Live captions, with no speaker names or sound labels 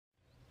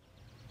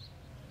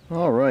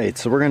Alright,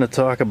 so we're going to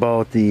talk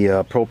about the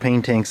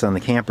propane tanks on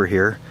the camper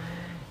here,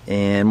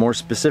 and more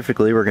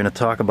specifically we're going to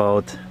talk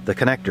about the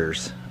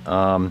connectors.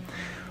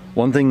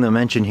 One thing to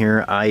mention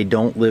here, I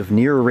don't live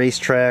near a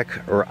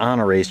racetrack or on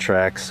a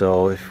racetrack,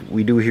 so if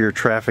we do hear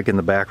traffic in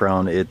the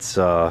background, it's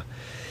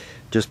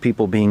just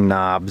people being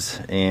knobs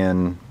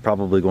and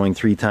probably going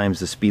 3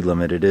 times the speed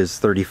limit. It is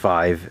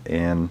 35,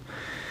 and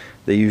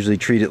they usually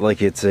treat it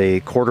like it's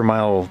a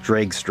quarter-mile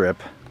drag strip.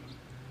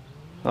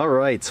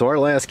 Alright, so our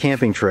last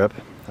camping trip,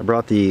 I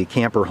brought the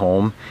camper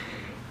home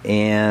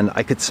and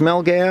I could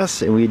smell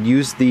gas, and we'd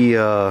used the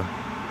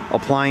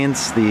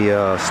appliance,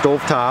 the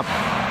stove top,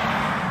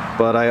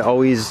 but I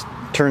always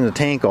turn the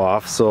tank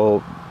off,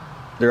 so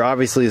there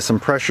obviously is some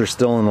pressure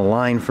still in the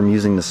line from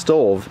using the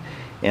stove.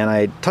 And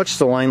I touched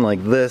the line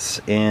like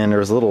this and there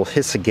was a little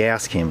hiss of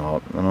gas came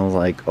out, and I was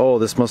like, oh,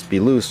 this must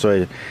be loose.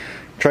 So I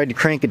tried to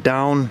crank it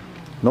down.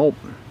 Nope.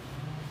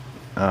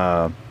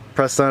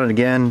 Pressed on it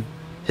again,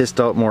 hissed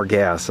out more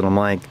gas, and I'm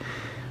like,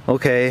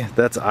 okay,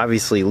 that's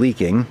obviously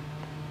leaking.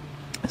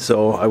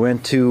 So I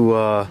went to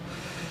a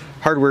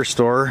hardware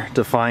store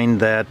to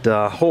find that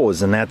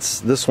hose, and that's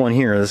this one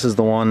here. This is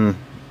the one,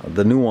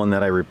 the new one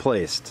that I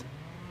replaced.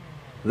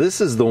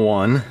 This is the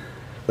one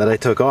that I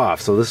took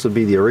off, so this would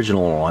be the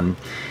original one.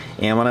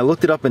 And when I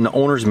looked it up in the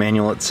owner's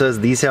manual, it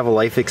says these have a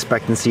life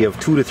expectancy of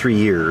 2 to 3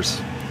 years,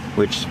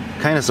 which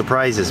kind of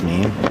surprises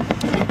me.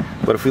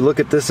 But if we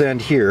look at this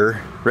end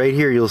here, right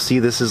here, you'll see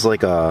this is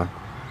like a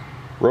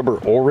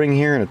rubber O-ring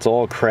here, and it's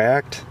all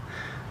cracked.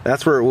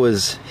 That's where it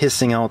was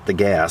hissing out the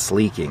gas,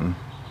 leaking.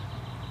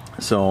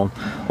 So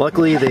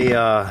luckily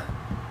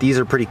these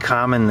are pretty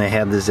common. They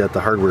had this at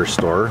the hardware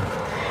store.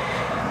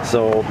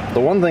 So the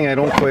one thing I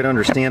don't quite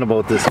understand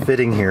about this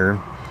fitting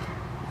here,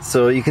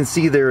 so you can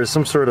see there is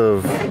some sort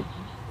of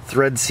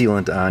thread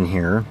sealant on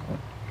here,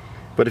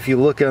 but if you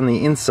look on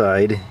the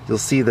inside, you'll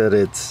see that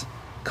it's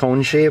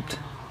cone shaped,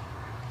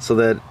 so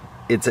that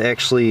it's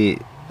actually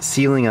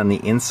sealing on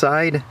the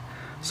inside.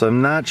 So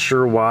I'm not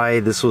sure why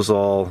this was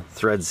all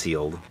thread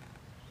sealed.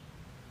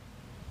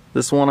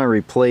 This one I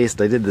replaced,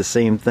 I did the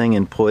same thing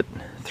and put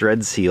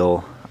thread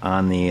seal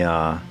on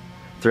the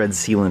thread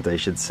sealant, I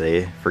should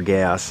say, for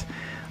gas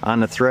on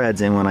the threads,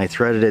 and when I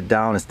threaded it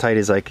down as tight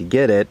as I could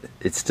get it,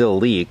 it still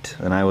leaked.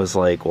 And I was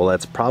like, well,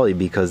 that's probably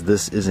because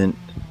this isn't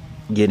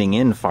getting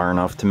in far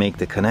enough to make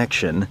the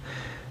connection,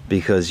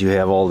 because you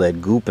have all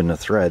that goop in the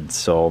threads.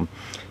 So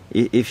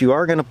if you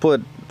are going to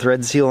put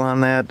thread seal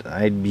on that,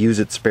 I'd use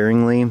it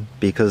sparingly,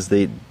 because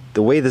the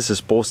way this is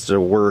supposed to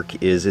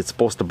work is it's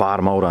supposed to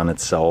bottom out on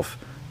itself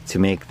to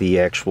make the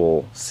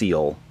actual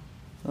seal.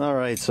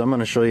 Alright, so I'm going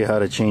to show you how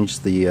to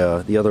change the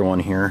other one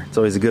here. It's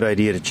always a good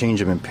idea to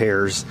change them in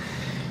pairs.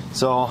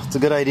 So it's a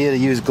good idea to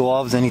use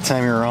gloves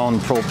anytime you're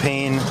around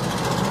propane.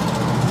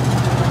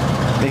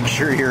 Make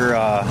sure your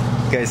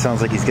guy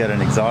sounds like he's got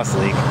an exhaust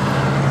leak.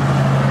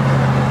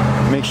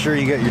 Make sure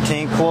you got your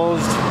tank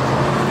closed.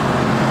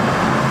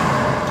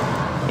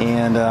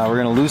 And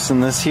we're going to loosen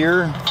this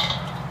here.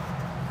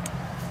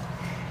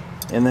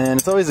 And then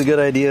it's always a good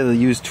idea to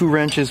use 2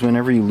 wrenches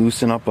whenever you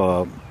loosen up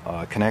a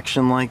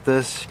connection like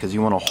this, because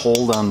you want to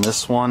hold on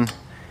this one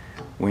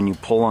when you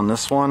pull on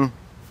this one.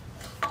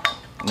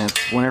 And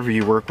it's, whenever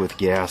you work with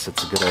gas,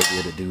 it's a good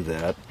idea to do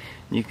that.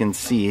 You can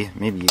see,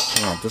 maybe you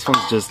can't, this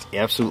one's just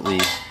absolutely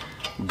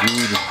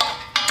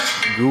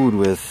gooed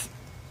with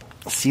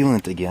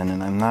sealant again,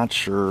 and I'm not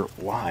sure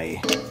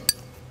why.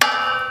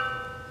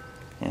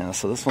 Yeah,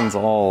 so this one's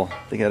all,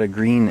 they got a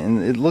green,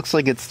 and it looks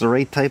like it's the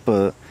right type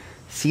of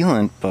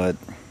sealant, but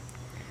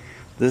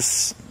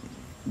this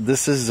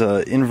is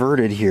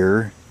inverted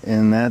here,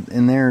 and that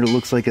in there it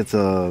looks like it's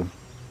a,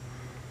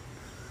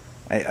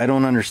 I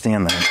don't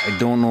understand that. I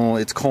don't know.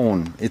 It's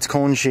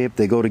cone shaped,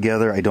 they go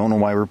together. I don't know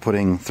why we're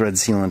putting thread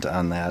sealant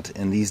on that,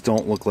 and these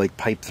don't look like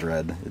pipe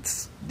thread.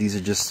 These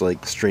are just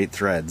like straight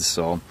threads.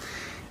 So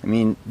I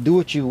mean, do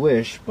what you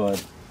wish,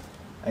 but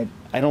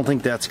I don't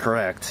think that's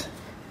correct.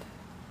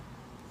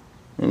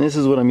 And this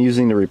is what I'm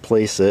using to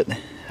replace it.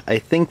 I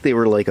think they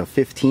were like a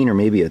 15 or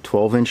maybe a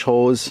 12-inch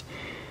hose.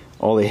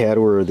 All they had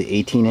were the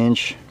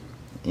 18-inch,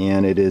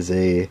 and it is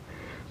a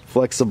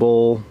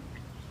flexible,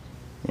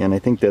 and I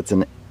think that's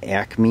an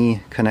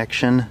Acme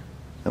connection.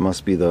 That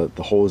must be the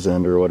hose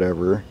end or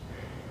whatever.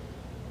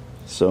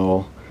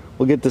 So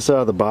we'll get this out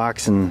of the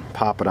box and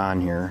pop it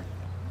on here.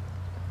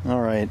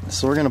 Alright,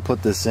 so we're going to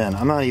put this in.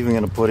 I'm not even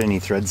going to put any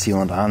thread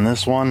sealant on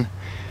this one,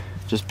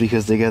 just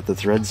because they got the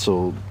thread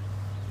so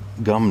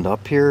gummed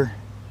up here,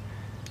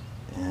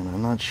 and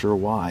I'm not sure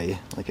why.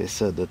 Like I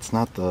said, that's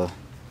not the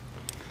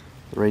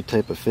right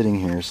type of fitting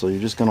here, so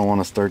you're just going to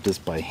want to start this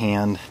by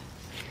hand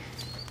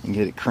and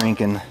get it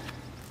cranking.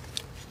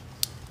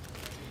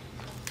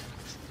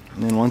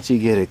 And then once you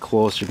get it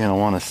close, you're going to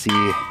want to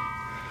see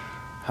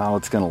how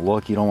it's going to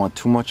look. You don't want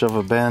too much of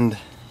a bend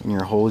in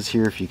your hose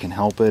here if you can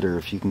help it, or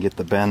if you can get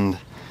the bend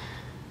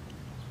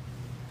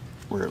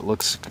where it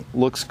looks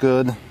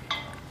good.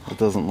 It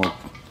doesn't look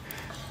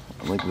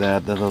like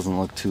that. That doesn't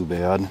look too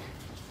bad.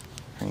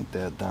 Crank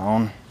that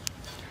down.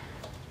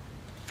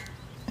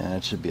 Yeah,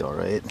 it should be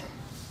alright.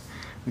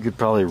 We could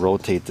probably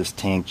rotate this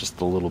tank just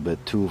a little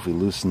bit too if we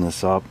loosen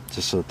this up,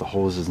 just so that the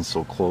hose isn't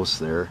so close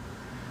there.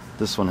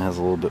 This one has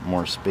a little bit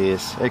more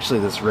space. Actually,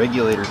 this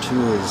regulator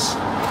too is,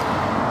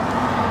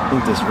 I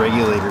think this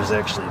regulator is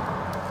actually,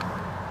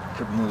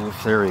 could move.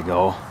 There we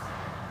go.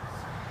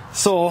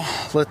 So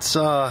let's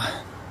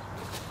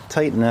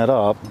tighten that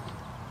up.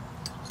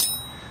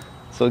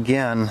 So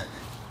again,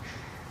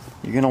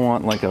 you're gonna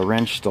want like a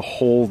wrench to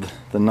hold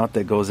the nut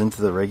that goes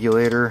into the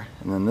regulator,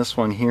 and then this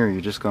one here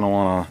you're just gonna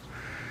want to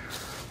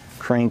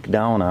crank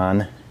down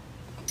on.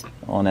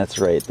 Oh, and that's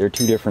right, they're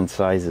two different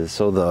sizes.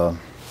 So the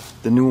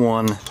new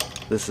one,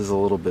 this is a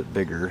little bit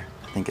bigger.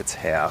 I think it's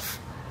half.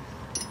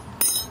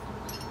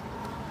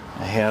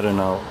 I had an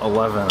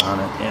 11 on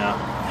it. Yeah,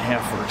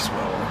 half works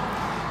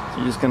well. So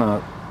you're just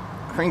gonna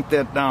crank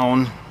that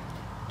down,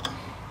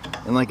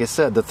 and like I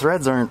said, the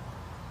threads aren't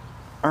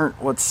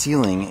what's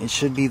sealing. It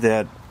should be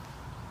that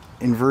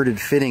inverted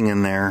fitting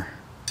in there,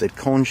 that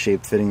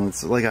cone-shaped fitting.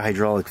 It's like a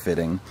hydraulic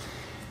fitting.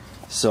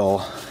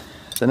 So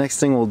the next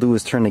thing we'll do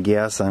is turn the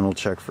gas on. We'll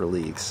check for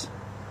leaks.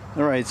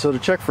 Alright, so to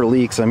check for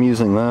leaks, I'm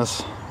using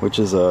this, which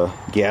is a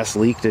gas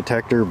leak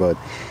detector, but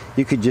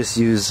you could just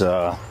use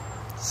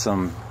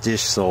some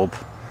dish soap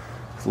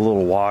with a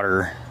little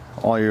water.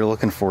 All you're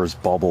looking for is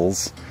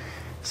bubbles.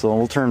 So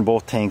we'll turn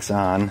both tanks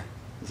on.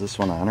 Is this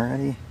one on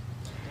already?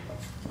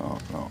 Oh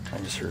no, I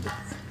just heard it.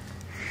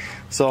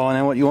 So, and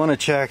then what you want to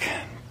check,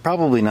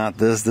 probably not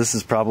this. This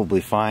is probably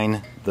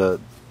fine. The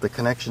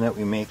connection that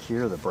we make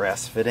here, the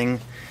brass fitting,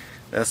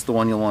 that's the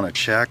one you'll want to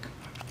check.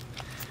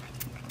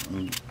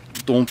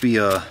 Don't be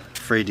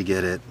afraid to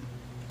get it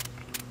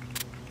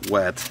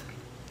wet.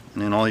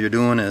 And then all you're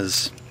doing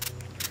is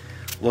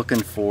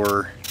looking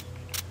for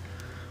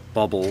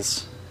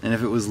bubbles. And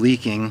if it was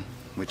leaking,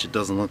 which it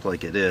doesn't look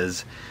like it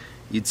is,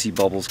 you'd see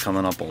bubbles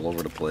coming up all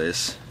over the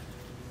place.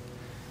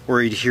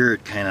 Or you'd hear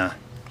it kind of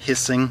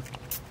hissing.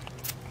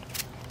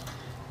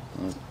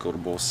 I'll go to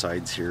both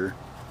sides here.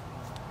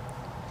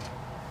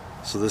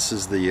 So this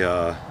is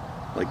the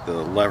like the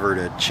lever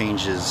that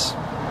changes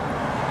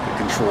the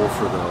control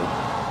for the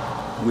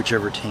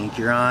whichever tank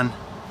you're on.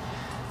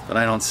 But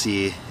I don't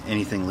see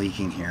anything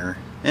leaking here.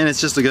 And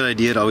it's just a good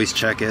idea to always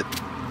check it.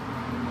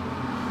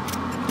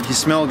 If you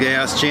smell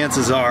gas,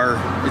 chances are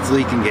it's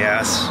leaking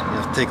gas. You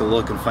have to take a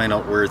look and find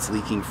out where it's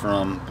leaking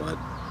from. But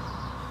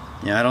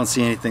yeah, I don't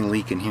see anything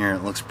leaking here.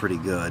 It looks pretty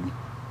good.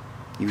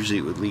 Usually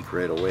it would leak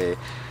right away.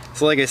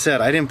 So like I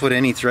said, I didn't put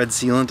any thread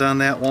sealant on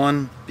that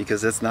one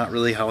because that's not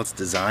really how it's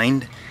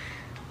designed.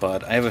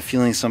 But I have a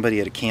feeling somebody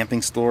at a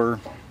camping store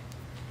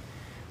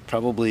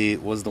probably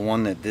was the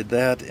one that did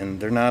that, and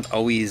they're not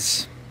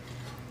always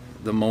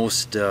the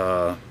most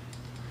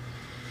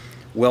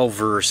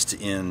well-versed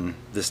in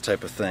this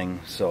type of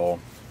thing. So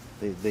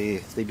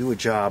they do a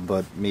job,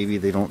 but maybe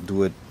they don't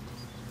do it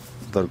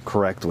the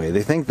correct way.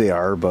 They think they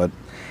are, but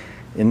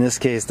in this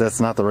case that's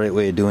not the right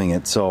way of doing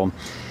it. So,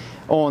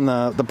 oh, and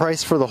the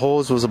price for the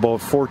hose was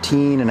about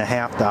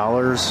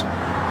 $14.50.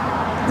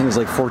 I think it was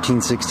like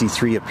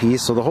 $14.63 a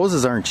piece. So the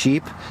hoses aren't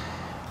cheap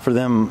for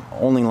them,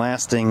 only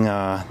lasting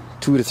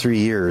 2 to 3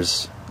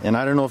 years. And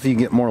I don't know if you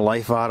get more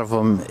life out of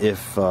them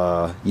if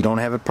you don't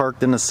have it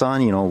parked in the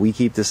sun. You know, we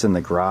keep this in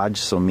the garage,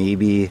 so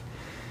maybe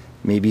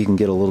you can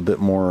get a little bit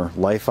more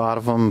life out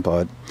of them.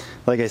 But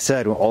like I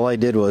said, all I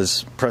did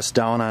was press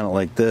down on it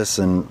like this,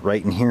 and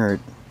right in here it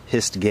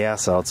hissed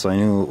gas out, so I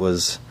knew it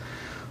was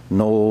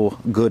no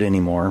good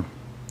anymore.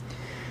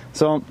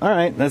 So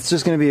alright, that's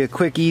just going to be a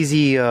quick,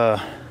 easy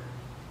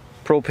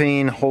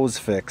propane hose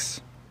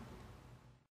fix.